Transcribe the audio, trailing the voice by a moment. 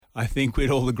I think we'd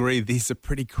all agree these are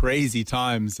pretty crazy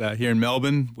times here in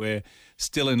Melbourne. We're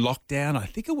still in lockdown. I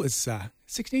think it was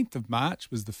 16th of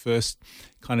March was the first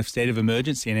kind of state of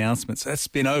emergency announcement. So that's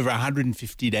been over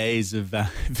 150 days of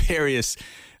various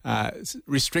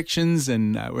restrictions,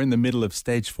 and we're in the middle of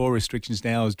stage 4 restrictions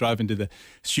now. I was driving to the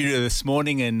studio this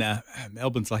morning, and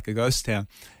Melbourne's like a ghost town.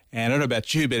 And I don't know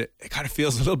about you, but it kind of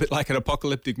feels a little bit like an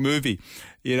apocalyptic movie.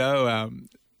 You know,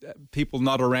 people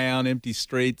not around, empty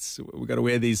streets. We've got to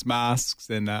wear these masks,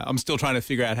 and I'm still trying to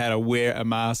figure out how to wear a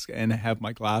mask and have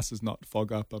my glasses not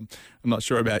fog up. I'm not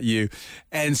sure about you.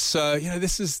 And so, you know,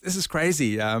 this is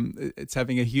crazy. It's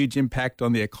having a huge impact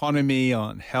on the economy,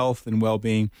 on health and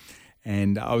well-being.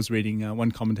 And I was reading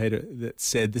one commentator that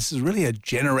said this is really a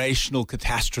generational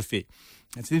catastrophe.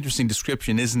 It's an interesting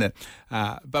description, isn't it?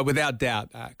 But without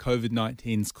doubt,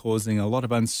 COVID-19 is causing a lot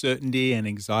of uncertainty and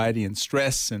anxiety and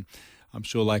stress. And I'm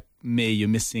sure, like me, you're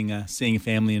missing seeing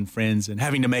family and friends and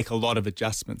having to make a lot of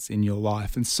adjustments in your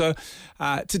life. And so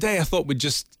today I thought we'd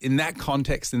just, in that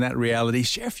context, in that reality,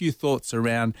 share a few thoughts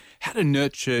around how to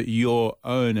nurture your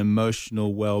own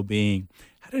emotional well-being.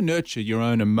 To nurture your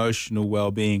own emotional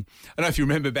well-being. I don't know if you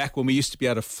remember back when we used to be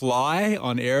able to fly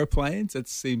on airplanes. That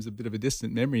seems a bit of a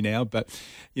distant memory now, but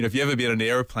you know, if you ever been on an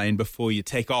airplane before you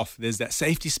take off, there's that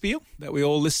safety spiel that we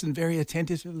all listen very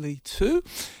attentively to,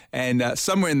 and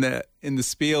somewhere in the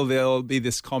spiel there'll be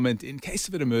this comment: in case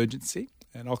of an emergency,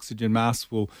 an oxygen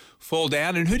mask will fall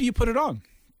down, and who do you put it on?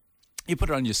 You put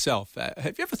it on yourself.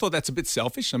 Have you ever thought that's a bit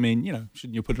selfish? I mean, you know,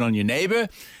 shouldn't you put it on your neighbor?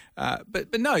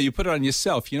 But no, you put it on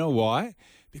yourself. You know why?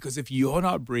 Because if you're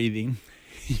not breathing,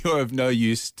 you're of no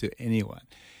use to anyone.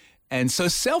 And so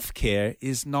self-care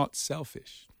is not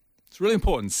selfish. It's really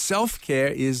important. Self-care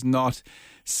is not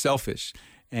selfish.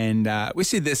 And we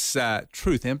see this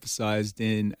truth emphasized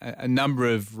in a number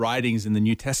of writings in the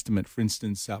New Testament. For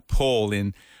instance, Paul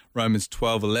in Romans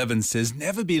 12:11 says,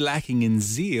 "Never be lacking in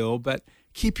zeal, but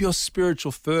keep your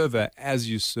spiritual fervor as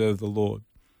you serve the Lord."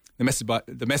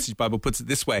 The Message Bible puts it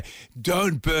this way: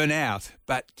 don't burn out,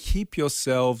 but keep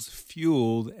yourselves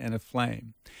fueled and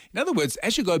aflame. In other words,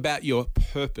 as you go about your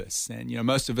purpose, and you know,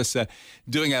 most of us are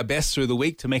doing our best through the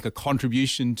week to make a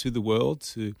contribution to the world,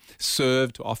 to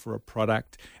serve, to offer a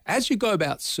product. As you go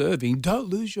about serving, don't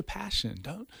lose your passion.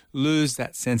 Don't lose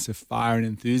that sense of fire and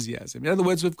enthusiasm. In other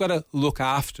words, we've got to look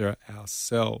after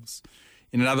ourselves.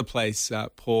 In another place,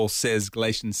 Paul says,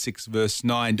 Galatians 6 verse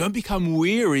 9, don't become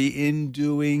weary in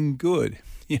doing good.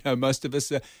 You know, most of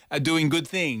us are doing good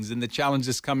things, and the challenge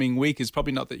this coming week is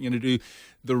probably not that you're going to do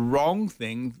the wrong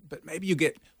thing, but maybe you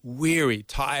get weary,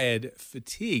 tired,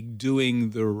 fatigued doing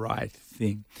the right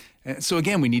thing. And so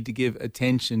again, we need to give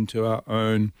attention to our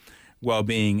own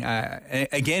well-being.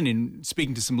 Again, in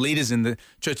speaking to some leaders in the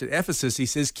church at Ephesus, he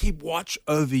says, keep watch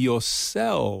over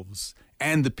yourselves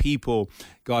and the people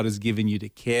God has given you to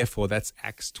care for. That's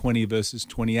Acts 20 verses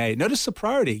 28. Notice the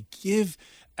priority. Give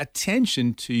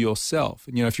attention to yourself.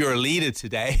 And, you know, if you're a leader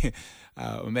today,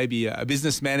 or maybe a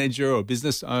business manager or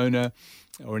business owner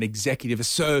or an executive, it's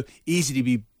so easy to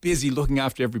be busy looking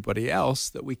after everybody else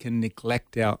that we can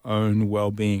neglect our own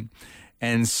well-being.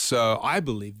 And so I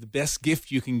believe the best gift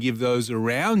you can give those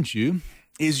around you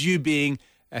is you being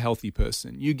a healthy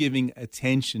person, you giving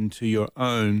attention to your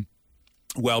own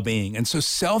well-being. And so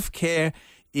self-care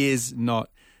is not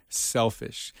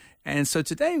selfish. And so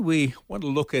today we want to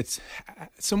look at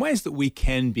some ways that we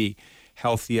can be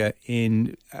healthier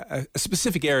in a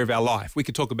specific area of our life. We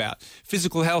could talk about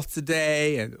physical health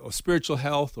today, or spiritual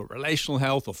health, or relational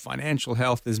health, or financial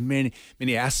health. There's many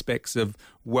aspects of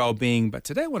well-being. But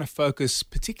today I want to focus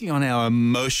particularly on our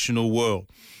emotional world,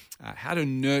 how to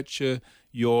nurture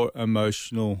your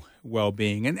emotional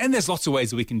well-being. And there's lots of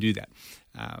ways that we can do that.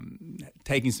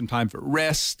 Taking some time for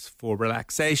rest, for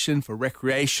relaxation, for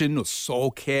recreation, or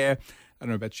soul care. I don't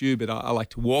know about you, but I like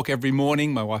to walk every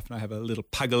morning. My wife and I have a little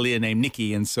pugalier named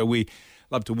Nikki, and so we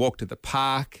love to walk to the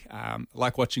park. I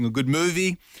like watching a good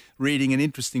movie, reading an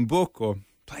interesting book, or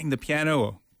playing the piano,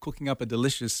 or cooking up a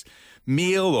delicious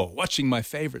meal, or watching my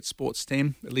favorite sports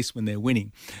team, at least when they're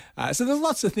winning. So there's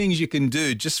lots of things you can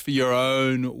do just for your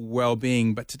own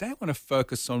well-being. But today I want to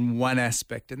focus on one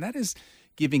aspect, and that is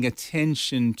giving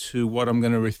attention to what I'm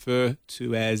going to refer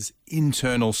to as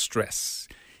internal stress.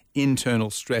 Internal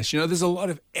stress. You know, there's a lot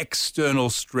of external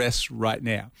stress right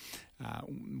now.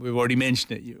 We've already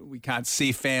mentioned it. We can't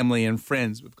see family and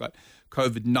friends. We've got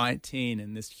COVID-19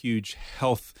 and this huge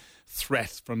health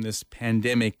threat from this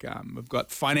pandemic. We've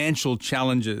got financial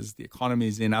challenges. The economy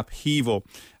is in upheaval.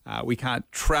 We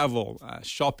can't travel.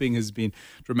 Shopping has been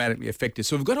dramatically affected.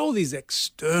 So we've got all these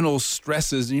external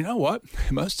stresses. And you know what?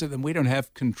 Most of them we don't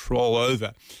have control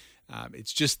over.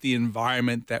 It's just the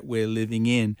environment that we're living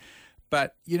in.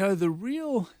 But, the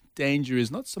real danger is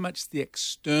not so much the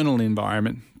external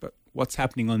environment, but what's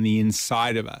happening on the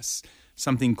inside of us,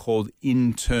 something called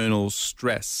internal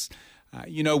stress.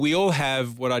 We all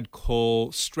have what I'd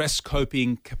call stress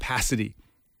coping capacity.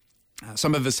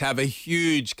 Some of us have a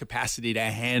huge capacity to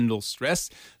handle stress.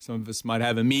 Some of us might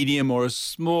have a medium or a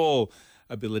small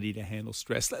ability to handle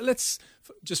stress. Let's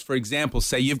just, for example,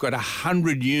 say you've got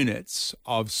 100 units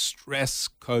of stress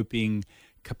coping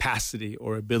capacity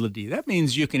or ability. That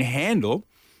means you can handle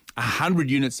 100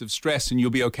 units of stress and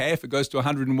you'll be okay. If it goes to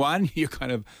 101, you're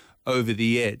kind of over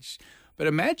the edge. But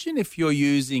imagine if you're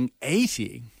using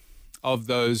 80 of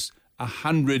those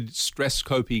 100 stress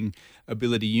coping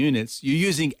ability units, you're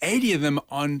using 80 of them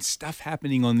on stuff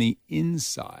happening on the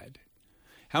inside.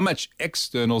 How much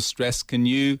external stress can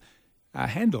you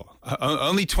handle?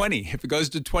 Only 20. If it goes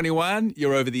to 21,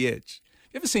 you're over the edge.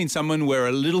 You ever seen someone where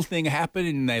a little thing happened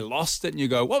and they lost it and you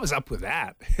go, what was up with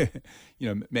that?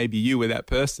 Maybe you were that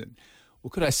person. Well,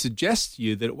 could I suggest to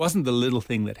you that it wasn't the little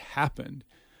thing that happened,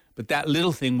 but that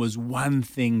little thing was one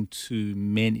thing too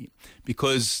many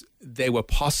because they were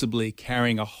possibly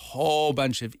carrying a whole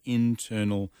bunch of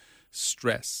internal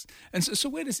stress. And so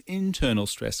where does internal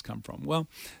stress come from? Well,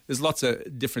 there's lots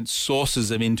of different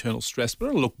sources of internal stress, but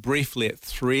I'll look briefly at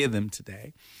 3 of them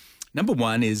today. Number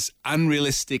 1 is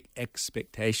unrealistic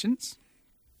expectations.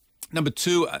 Number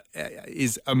 2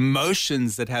 is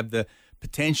emotions that have the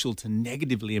potential to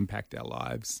negatively impact our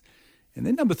lives. And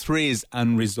then number 3 is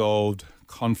unresolved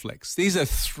conflicts. These are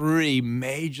 3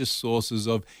 major sources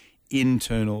of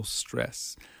internal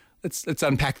stress. Let's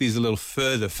unpack these a little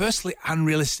further. Firstly,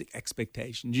 unrealistic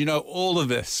expectations. All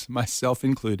of us, myself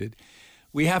included,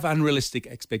 we have unrealistic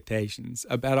expectations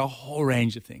about a whole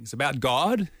range of things. About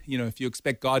God, if you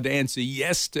expect God to answer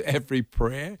yes to every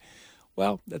prayer,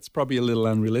 well, that's probably a little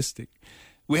unrealistic.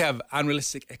 We have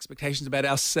unrealistic expectations about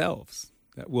ourselves,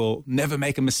 that we'll never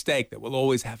make a mistake, that we'll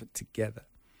always have it together.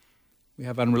 We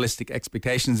have unrealistic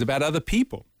expectations about other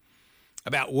people,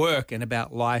 about work, and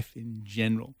about life in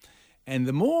general. And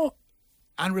the more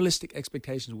unrealistic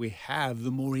expectations we have,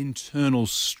 the more internal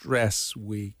stress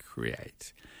we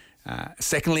create.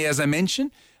 Secondly, as I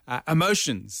mentioned,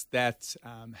 emotions that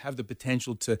have the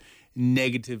potential to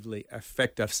negatively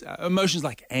affect us. Emotions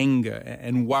like anger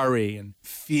and worry and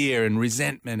fear and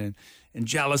resentment and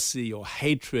jealousy or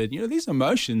hatred. These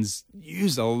emotions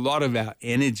use a lot of our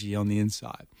energy on the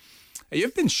inside. Have you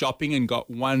ever been shopping and got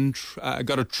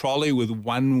a trolley with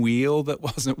one wheel that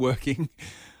wasn't working?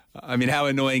 I mean, how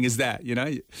annoying is that?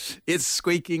 It's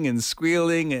squeaking and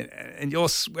squealing and you're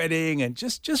sweating and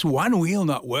just one wheel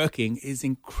not working is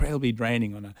incredibly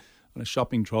draining on a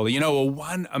shopping trolley. Or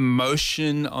one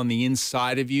emotion on the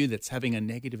inside of you that's having a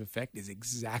negative effect is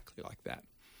exactly like that.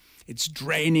 It's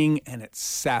draining and it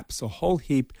saps a whole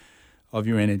heap of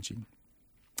your energy.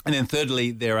 And then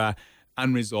thirdly, there are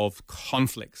unresolved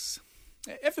conflicts.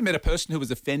 Ever met a person who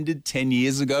was offended 10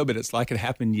 years ago, but it's like it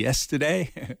happened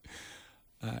yesterday?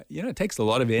 It takes a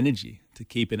lot of energy to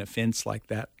keep an offense like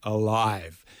that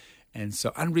alive. And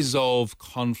so unresolved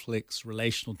conflicts,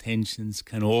 relational tensions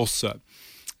can also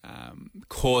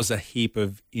cause a heap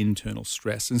of internal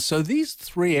stress. And so these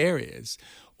 3 areas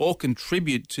all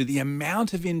contribute to the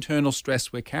amount of internal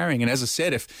stress we're carrying. And as I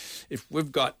said, if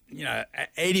we've got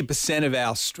 80% of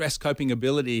our stress coping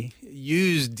ability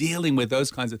used dealing with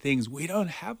those kinds of things, we don't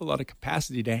have a lot of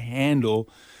capacity to handle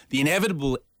the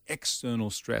inevitable external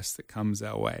stress that comes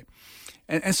our way.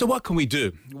 And so what can we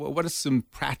do? What are some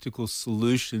practical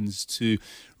solutions to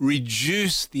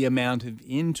reduce the amount of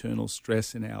internal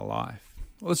stress in our life?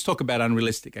 Well, let's talk about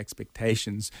unrealistic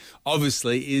expectations.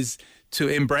 Obviously, is to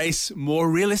embrace more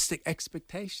realistic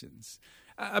expectations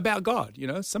about God.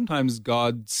 Sometimes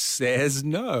God says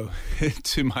no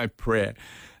to my prayer.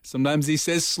 Sometimes he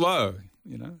says slow.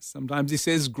 Sometimes he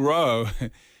says grow.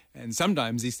 And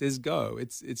sometimes he says go.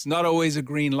 It's not always a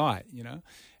green light,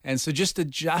 And so just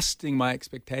adjusting my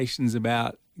expectations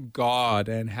about God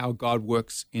and how God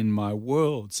works in my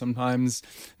world. Sometimes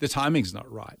the timing's not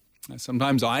right.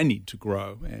 Sometimes I need to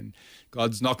grow and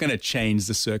God's not going to change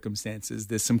the circumstances.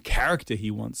 There's some character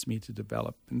he wants me to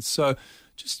develop. And so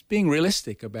just being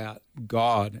realistic about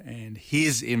God and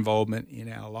his involvement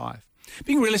in our life.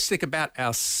 Being realistic about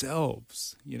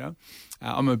ourselves,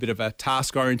 I'm a bit of a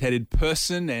task-orientated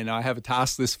person and I have a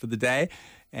task list for the day.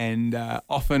 And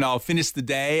often I'll finish the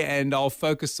day and I'll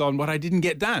focus on what I didn't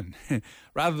get done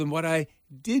rather than what I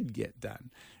did get done.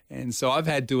 And so I've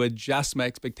had to adjust my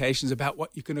expectations about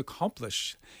what you can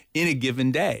accomplish in a given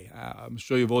day. I'm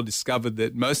sure you've all discovered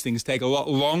that most things take a lot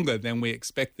longer than we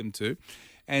expect them to.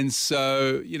 And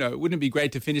so, wouldn't it be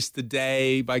great to finish the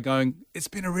day by going, it's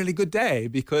been a really good day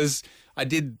because I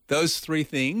did those 3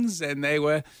 things and they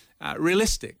were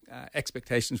realistic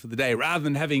expectations for the day, rather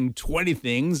than having 20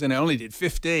 things and I only did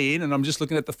 15 and I'm just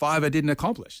looking at the 5 I didn't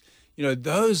accomplish.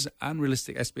 Those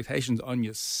unrealistic expectations on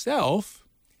yourself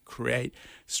create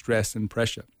stress and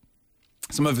pressure.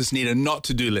 Some of us need a not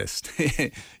to-do list.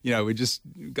 We just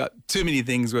got too many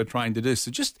things we're trying to do.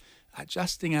 So just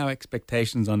adjusting our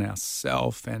expectations on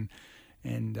ourselves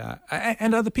and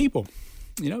other people.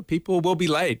 People will be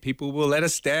late. People will let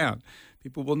us down.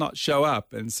 People will not show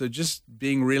up. And so just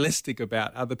being realistic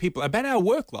about other people, about our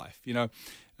work life.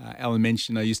 Alan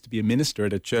mentioned I used to be a minister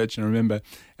at a church, and I remember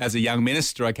as a young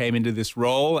minister I came into this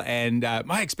role, and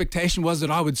my expectation was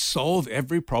that I would solve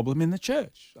every problem in the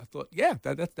church. I thought,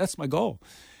 that's my goal.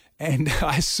 And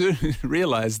I soon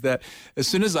realized that as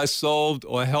soon as I solved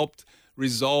or helped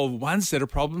resolve one set of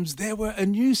problems, there were a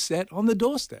new set on the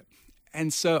doorstep.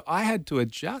 And so I had to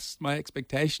adjust my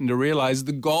expectation to realize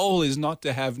the goal is not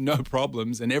to have no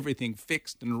problems and everything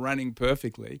fixed and running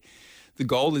perfectly. The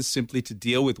goal is simply to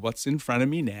deal with what's in front of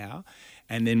me now.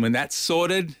 And then when that's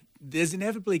sorted, there's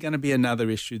inevitably going to be another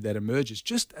issue that emerges.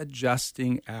 Just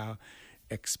adjusting our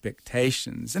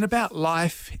expectations. And about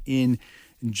life in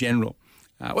general.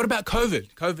 What about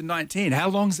COVID-19? How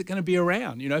long is it going to be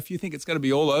around? If you think it's going to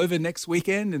be all over next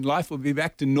weekend and life will be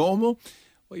back to normal,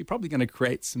 well, you're probably going to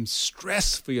create some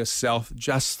stress for yourself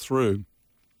just through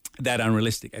that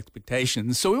unrealistic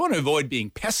expectation. So we want to avoid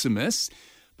being pessimists,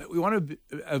 but we want to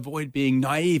avoid being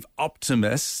naive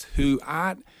optimists who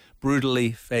aren't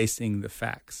brutally facing the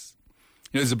facts.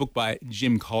 There's a book by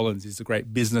Jim Collins. He's a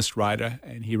great business writer,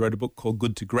 and he wrote a book called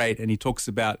Good to Great, and he talks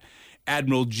about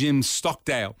Admiral Jim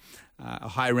Stockdale, a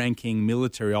high-ranking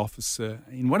military officer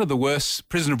in one of the worst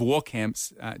prisoner of war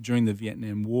camps during the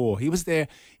Vietnam War. He was there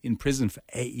in prison for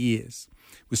 8 years,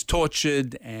 was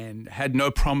tortured and had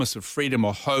no promise of freedom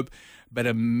or hope, but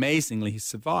amazingly he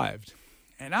survived.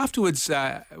 And afterwards,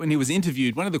 when he was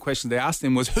interviewed, one of the questions they asked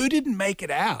him was, who didn't make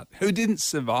it out? Who didn't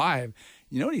survive?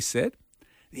 You know what he said?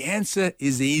 The answer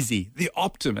is easy. The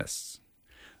optimists.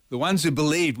 The ones who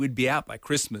believed we'd be out by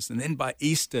Christmas, and then by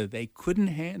Easter, they couldn't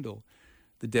handle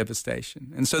the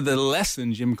devastation. And so the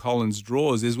lesson Jim Collins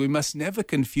draws is we must never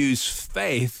confuse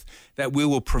faith that we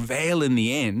will prevail in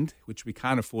the end, which we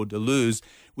can't afford to lose,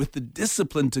 with the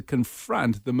discipline to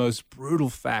confront the most brutal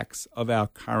facts of our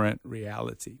current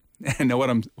reality. And now what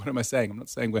am I saying? I'm not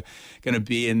saying we're going to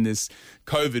be in this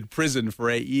COVID prison for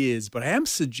 8 years, but I am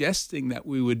suggesting that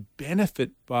we would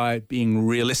benefit by being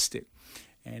realistic.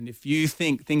 And if you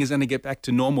think things are going to get back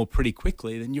to normal pretty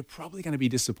quickly, then you're probably going to be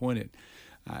disappointed.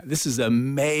 This is a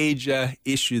major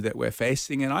issue that we're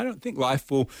facing, and I don't think life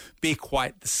will be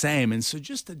quite the same. And so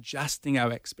just adjusting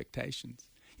our expectations.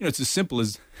 It's as simple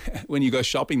as when you go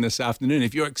shopping this afternoon.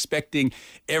 If you're expecting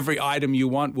every item you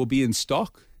want will be in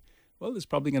stock, well, there's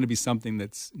probably going to be something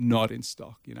that's not in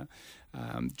stock,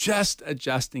 Just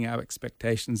adjusting our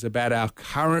expectations about our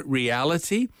current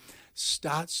reality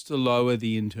starts to lower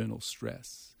the internal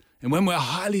stress. And when we're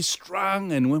highly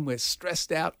strung and when we're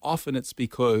stressed out, often it's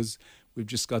because we've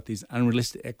just got these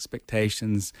unrealistic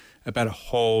expectations about a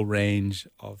whole range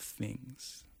of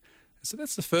things. So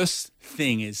that's the first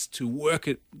thing, is to work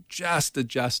at just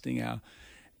adjusting our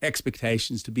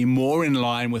expectations to be more in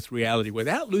line with reality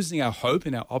without losing our hope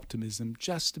and our optimism,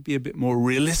 just to be a bit more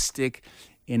realistic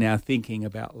in our thinking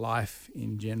about life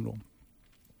in general.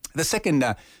 The second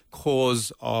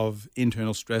cause of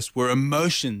internal stress were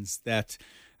emotions that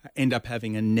end up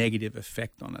having a negative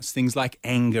effect on us. Things like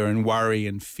anger and worry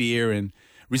and fear and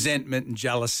resentment and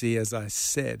jealousy, as I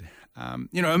said.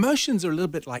 Emotions are a little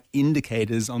bit like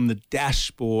indicators on the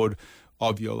dashboard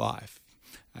of your life.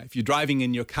 If you're driving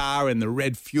in your car and the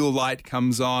red fuel light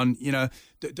comes on,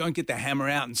 don't get the hammer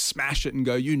out and smash it and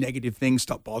go, you negative thing,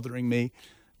 stop bothering me.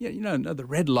 No, the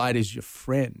red light is your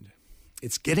friend.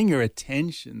 It's getting your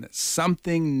attention that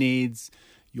something needs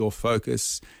your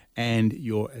focus and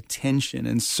your attention.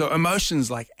 And so emotions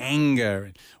like anger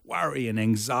and worry and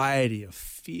anxiety or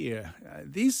fear,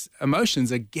 these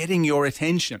emotions are getting your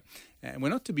attention. And we're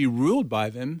not to be ruled by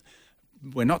them.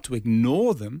 We're not to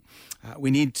ignore them. We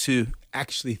need to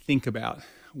actually think about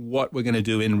what we're going to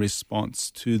do in response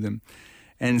to them.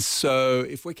 And so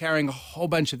if we're carrying a whole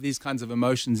bunch of these kinds of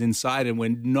emotions inside and we're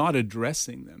not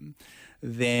addressing them,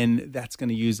 then that's going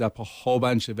to use up a whole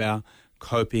bunch of our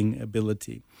coping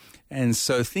ability. And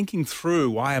so thinking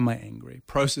through, why am I angry?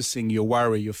 Processing your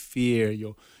worry, your fear,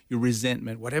 your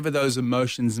resentment, whatever those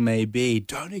emotions may be,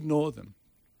 don't ignore them.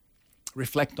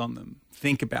 reflect on them,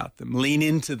 think about them, lean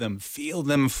into them, feel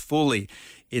them fully.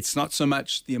 It's not so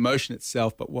much the emotion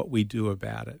itself, but what we do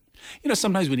about it.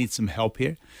 Sometimes we need some help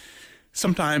here.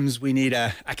 Sometimes we need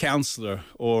a counselor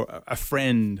or a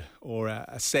friend or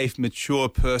a safe, mature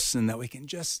person that we can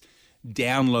just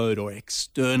download or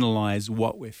externalize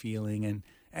what we're feeling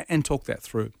and talk that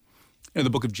through. The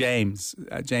book of James,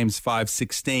 James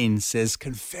 5:16 says,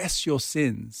 confess your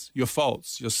sins, your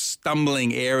faults, your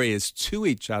stumbling areas to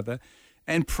each other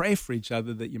and pray for each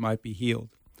other that you might be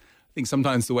healed. I think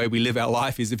sometimes the way we live our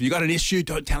life is if you've got an issue,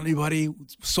 don't tell anybody,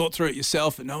 sort through it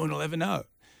yourself and no one will ever know.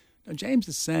 Now, James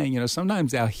is saying,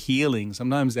 sometimes our healing,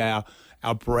 sometimes our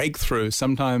breakthrough,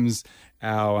 sometimes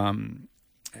our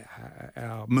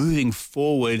moving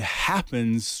forward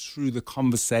happens through the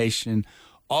conversation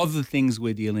of the things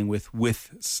we're dealing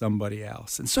with somebody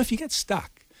else. And so if you get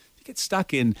stuck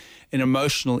in an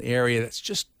emotional area that's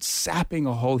just sapping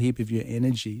a whole heap of your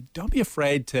energy, don't be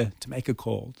afraid to make a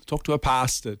call. Talk to a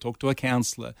pastor, talk to a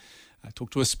counselor,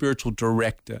 talk to a spiritual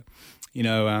director.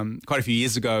 Quite a few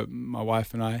years ago, my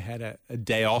wife and I had a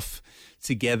day off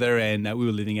together, and we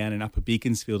were living out in Upper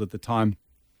Beaconsfield at the time.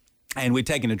 And we'd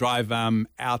taken a drive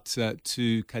out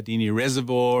to Cardinia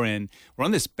Reservoir, and we're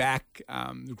on this back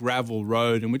gravel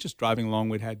road, and we're just driving along.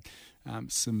 We'd had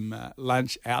some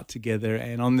lunch out together,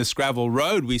 and on this gravel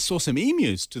road, we saw some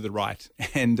emus to the right.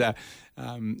 And,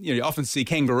 you often see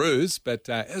kangaroos, but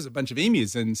it was a bunch of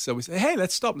emus. And so we said, hey,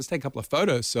 let's stop. Let's take a couple of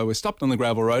photos. So we stopped on the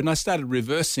gravel road, and I started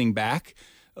reversing back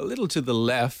a little to the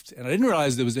left, and I didn't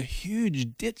realize there was a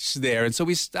huge ditch there. And so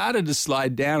we started to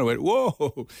slide down. I went,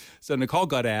 whoa. So Nicole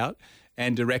got out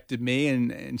and directed me,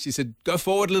 and she said, go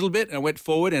forward a little bit. And I went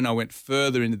forward, and I went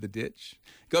further into the ditch.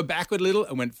 Go backward a little,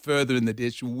 and went further in the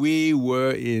ditch. We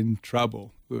were in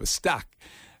trouble. We were stuck.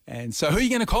 And so who are you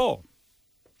going to call?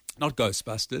 Not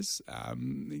Ghostbusters,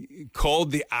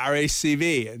 called the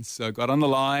RACV. And so got on the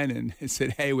line and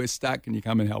said, hey, we're stuck. Can you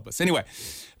come and help us? Anyway,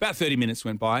 about 30 minutes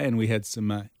went by, and we had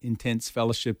some intense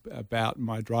fellowship about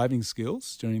my driving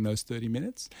skills during those 30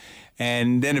 minutes.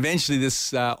 And then eventually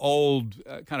this old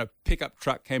kind of pickup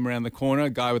truck came around the corner, a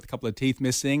guy with a couple of teeth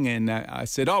missing. And I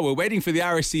said, oh, we're waiting for the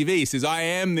RACV. He says, I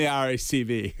am the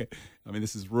RACV. I mean,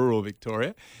 this is rural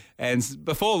Victoria. And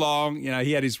before long,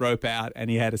 he had his rope out and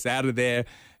he had us out of there.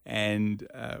 And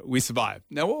we survived.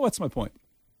 Now, what's my point?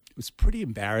 It was pretty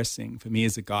embarrassing for me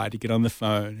as a guy to get on the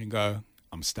phone and go,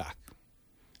 I'm stuck.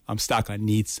 I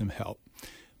need some help.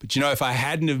 But if I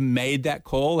hadn't have made that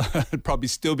call, I'd probably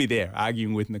still be there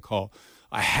arguing with Nicole.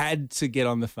 I had to get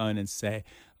on the phone and say,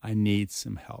 I need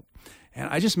some help. And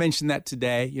I just mentioned that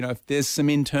today. If there's some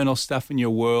internal stuff in your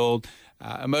world,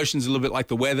 emotions are a little bit like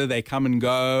the weather. They come and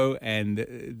go, and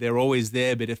they're always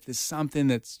there. But if there's something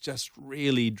that's just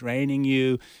really draining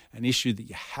you, an issue that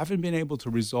you haven't been able to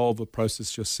resolve or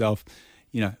process yourself,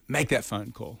 make that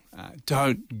phone call.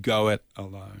 Don't go it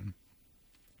alone.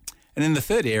 And then the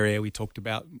third area we talked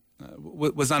about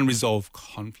was unresolved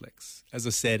conflicts. As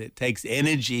I said, it takes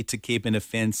energy to keep an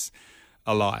offense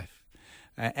alive.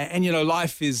 And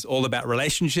life is all about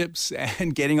relationships,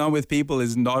 and getting on with people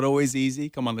is not always easy.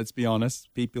 Come on, let's be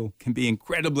honest. People can be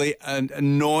incredibly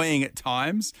annoying at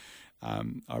times.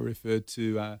 I refer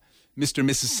to Mr. and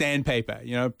Mrs.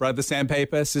 Sandpaper, brother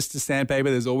Sandpaper, sister Sandpaper.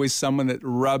 There's always someone that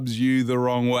rubs you the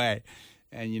wrong way.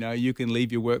 And, you can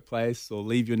leave your workplace or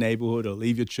leave your neighborhood or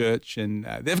leave your church, and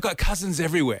they've got cousins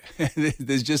everywhere.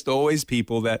 There's just always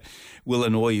people that will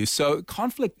annoy you. So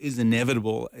conflict is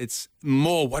inevitable. It's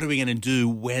more, what are we going to do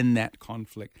when that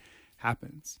conflict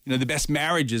happens? The best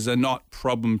marriages are not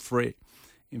problem-free.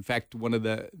 In fact, one of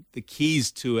the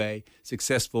keys to a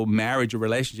successful marriage or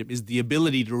relationship is the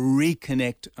ability to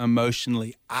reconnect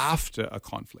emotionally after a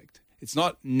conflict. It's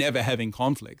not never having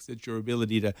conflicts. It's your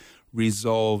ability to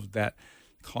resolve that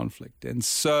conflict. And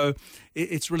so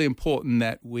it's really important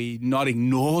that we not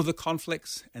ignore the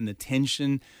conflicts and the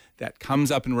tension that comes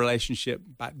up in a relationship,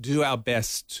 but do our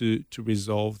best to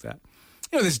resolve that.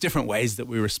 There's different ways that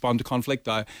we respond to conflict.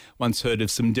 I once heard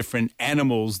of some different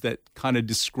animals that kind of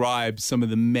describe some of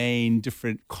the main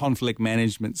different conflict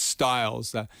management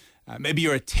styles. Maybe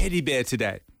you're a teddy bear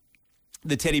today.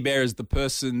 The teddy bear is the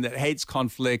person that hates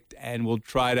conflict and will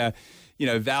try to,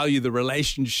 value the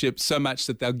relationship so much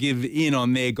that they'll give in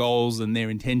on their goals and their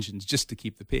intentions just to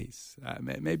keep the peace.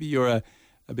 Maybe you're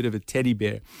a bit of a teddy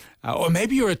bear. Or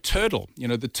maybe you're a turtle.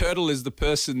 The turtle is the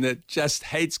person that just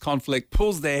hates conflict,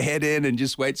 pulls their head in and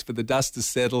just waits for the dust to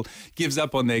settle, gives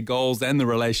up on their goals and the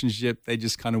relationship. They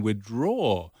just kind of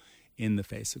withdraw in the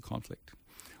face of conflict.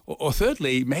 Or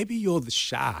thirdly, maybe you're the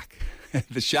shark.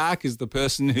 The shark is the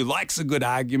person who likes a good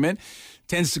argument,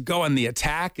 tends to go on the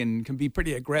attack and can be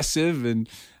pretty aggressive and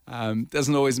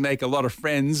doesn't always make a lot of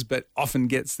friends, but often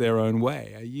gets their own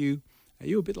way. Are you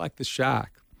a bit like the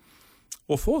shark?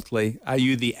 Or fourthly, are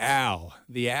you the owl?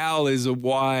 The owl is a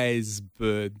wise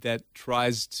bird that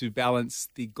tries to balance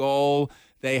the goal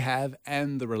they have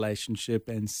and the relationship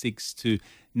and seeks to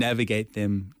navigate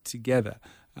them together.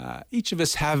 Each of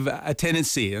us have a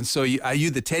tendency. And so are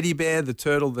you the teddy bear, the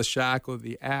turtle, the shark, or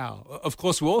the owl? Of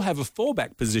course, we all have a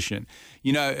fallback position.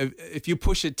 You know, if you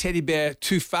push a teddy bear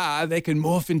too far, they can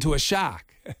morph into a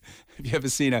shark. Have you ever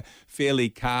seen a fairly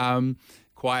calm,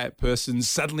 quiet person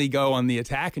suddenly go on the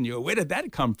attack and you go, where did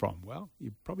that come from? Well,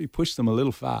 you probably pushed them a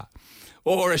little far.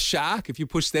 Or a shark, if you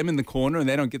push them in the corner and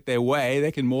they don't get their way,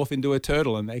 they can morph into a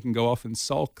turtle and they can go off and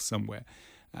sulk somewhere.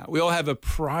 We all have a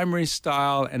primary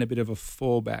style and a bit of a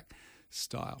fallback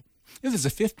style. There's a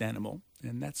fifth animal,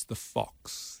 and that's the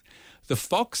fox. The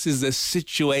fox is a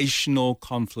situational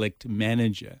conflict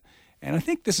manager. And I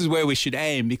think this is where we should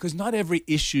aim, because not every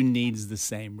issue needs the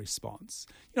same response.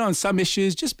 You know, on some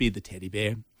issues, just be the teddy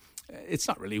bear. It's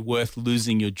not really worth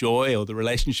losing your joy or the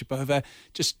relationship over.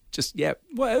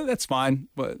 Well, that's fine.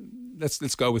 Well,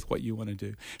 let's go with what you want to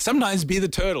do. Sometimes be the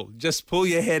turtle. Just pull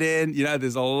your head in. You know,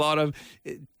 there's a lot of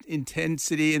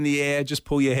intensity in the air. Just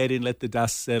pull your head in, let the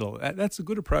dust settle. That's a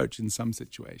good approach in some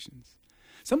situations.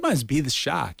 Sometimes be the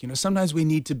shark. You know, sometimes we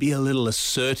need to be a little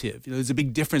assertive. You know, there's a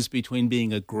big difference between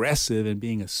being aggressive and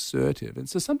being assertive. And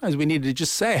so sometimes we need to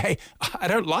just say, hey, I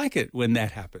don't like it when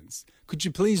that happens. Could you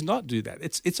please not do that?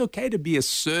 It's okay to be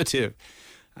assertive.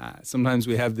 Sometimes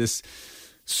we have this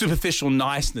superficial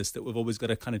niceness that we've always got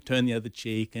to kind of turn the other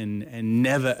cheek and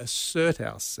never assert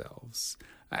ourselves.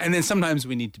 And then sometimes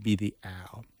we need to be the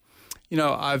owl. You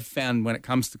know, I've found when it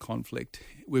comes to conflict,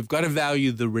 we've got to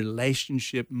value the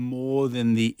relationship more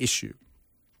than the issue.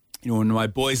 You know, when my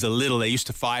boys are little, they used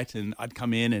to fight and I'd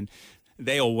come in and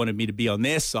they all wanted me to be on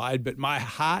their side, but my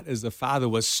heart as a father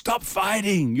was, stop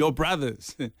fighting, your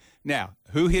brothers. Now,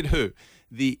 who hit who?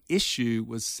 The issue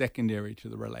was secondary to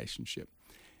the relationship.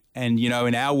 And, you know,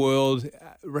 in our world,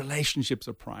 relationships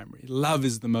are primary. Love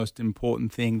is the most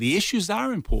important thing. The issues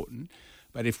are important,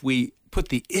 but if we put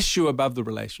the issue above the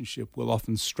relationship, we'll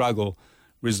often struggle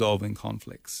resolving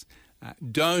conflicts.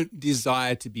 Don't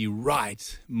desire to be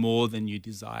right more than you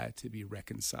desire to be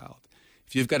reconciled.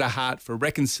 If you've got a heart for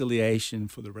reconciliation,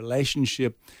 for the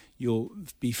relationship, you'll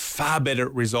be far better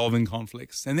at resolving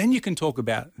conflicts. And then you can talk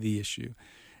about the issue.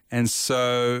 And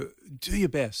so do your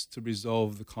best to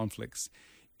resolve the conflicts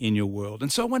in your world.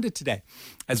 And so I wonder today,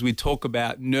 as we talk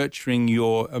about nurturing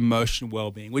your emotional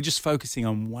well-being, we're just focusing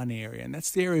on one area, and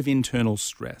that's the area of internal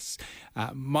stress.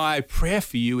 My prayer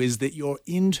for you is that your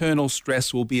internal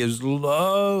stress will be as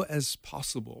low as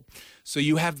possible, so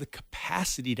you have the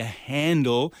capacity to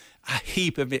handle a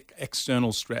heap of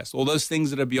external stress, all those things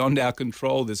that are beyond our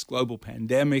control, this global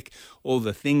pandemic, all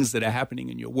the things that are happening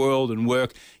in your world and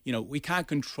work. You know, we can't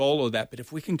control all that, but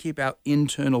if we can keep our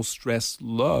internal stress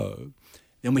low,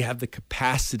 then we have the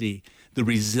capacity, the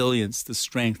resilience, the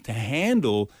strength to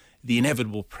handle the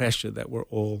inevitable pressure that we're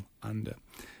all under.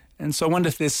 And so I wonder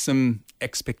if there's some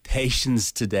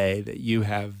expectations today that you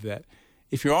have that,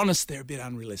 if you're honest, they're a bit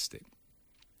unrealistic.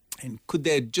 And could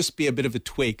there just be a bit of a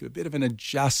tweak, a bit of an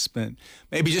adjustment,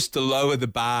 maybe just to lower the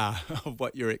bar of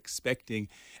what you're expecting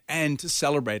and to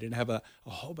celebrate and have a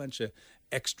whole bunch of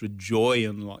extra joy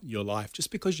in your life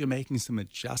just because you're making some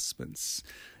adjustments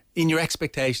in your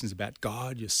expectations about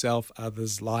God, yourself,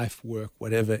 others, life, work,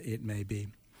 whatever it may be.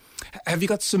 Have you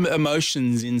got some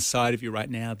emotions inside of you right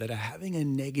now that are having a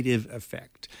negative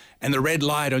effect and the red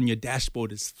light on your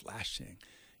dashboard is flashing?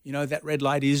 You know, that red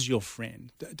light is your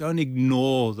friend. Don't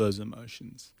ignore those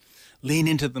emotions. Lean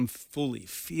into them fully,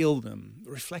 feel them,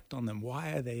 reflect on them.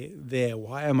 Why are they there?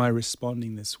 Why am I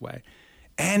responding this way?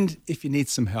 And if you need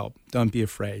some help, don't be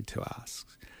afraid to ask.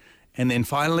 And then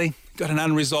finally, got an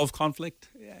unresolved conflict?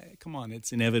 Yeah, come on,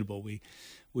 it's inevitable.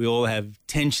 We all have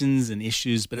tensions and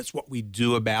issues, but it's what we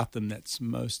do about them that's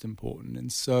most important.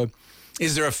 And so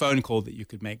is there a phone call that you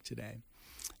could make today?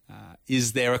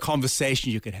 Is there a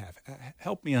conversation you could have?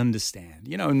 Help me understand.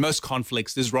 You know, in most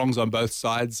conflicts, there's wrongs on both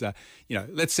sides. You know,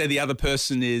 let's say the other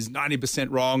person is 90%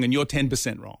 wrong and you're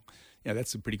 10% wrong. Yeah,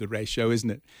 that's a pretty good ratio, isn't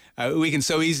it? We can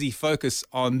so easily focus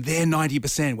on their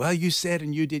 90%. Well, you said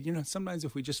and you did. You know, sometimes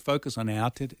if we just focus on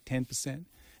our 10%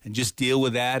 and just deal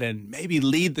with that and maybe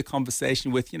lead the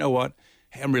conversation with, you know what,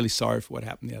 hey, I'm really sorry for what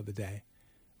happened the other day.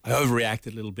 I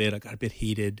overreacted a little bit. I got a bit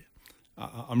heated.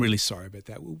 I'm really sorry about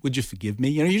that. Would you forgive me?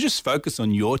 You know, you just focus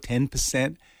on your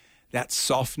 10%, that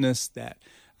softness, that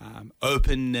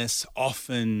openness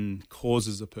often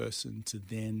causes a person to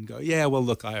then go, yeah, well,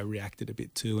 look, I reacted a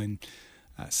bit too, and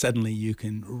suddenly you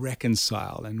can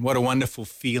reconcile. And what a wonderful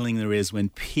feeling there is when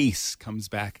peace comes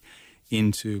back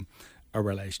into a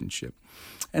relationship.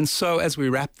 And so as we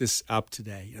wrap this up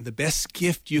today, the best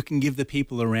gift you can give the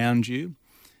people around you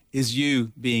is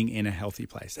you being in a healthy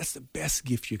place. That's the best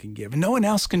gift you can give. And no one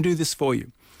else can do this for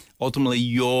you. Ultimately,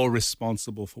 you're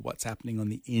responsible for what's happening on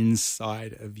the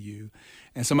inside of you.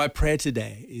 And so my prayer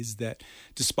today is that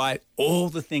despite all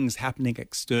the things happening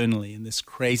externally in this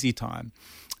crazy time,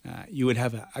 you would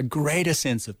have a greater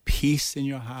sense of peace in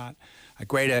your heart, a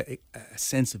greater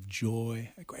sense of joy,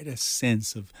 a greater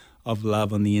sense of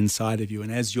love on the inside of you.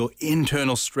 And as your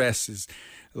internal stress is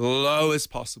low as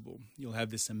possible, you'll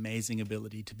have this amazing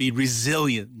ability to be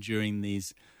resilient during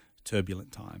these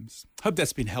turbulent times. Hope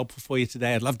that's been helpful for you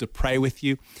today. I'd love to pray with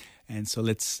you. And so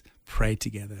let's pray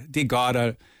together. Dear God,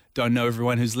 I don't know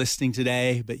everyone who's listening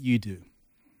today, but you do.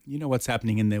 You know what's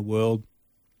happening in their world.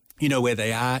 You know where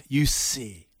they are. You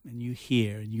see and you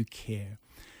hear and you care.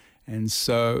 And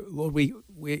so, Lord,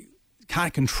 we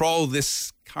can't control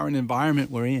this current environment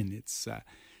we're in.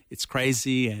 It's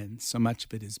crazy, and so much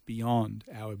of it is beyond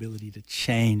our ability to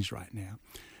change right now.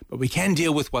 But we can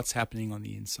deal with what's happening on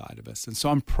the inside of us. And so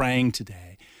I'm praying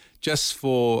today just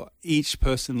for each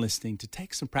person listening to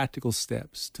take some practical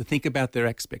steps, to think about their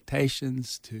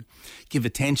expectations, to give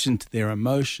attention to their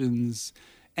emotions,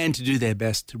 and to do their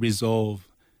best to resolve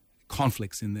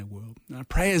conflicts in their world. And I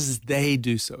pray as they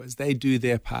do so, as they do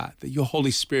their part, that your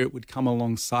Holy Spirit would come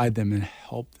alongside them and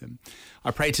help them.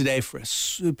 I pray today for a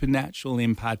supernatural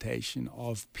impartation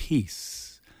of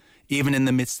peace, even in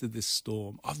the midst of this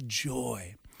storm, of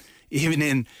joy, even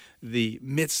in the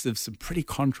midst of some pretty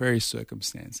contrary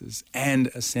circumstances, and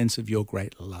a sense of your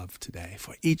great love today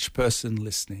for each person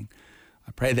listening.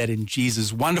 I pray that in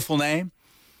Jesus' wonderful name,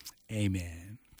 amen.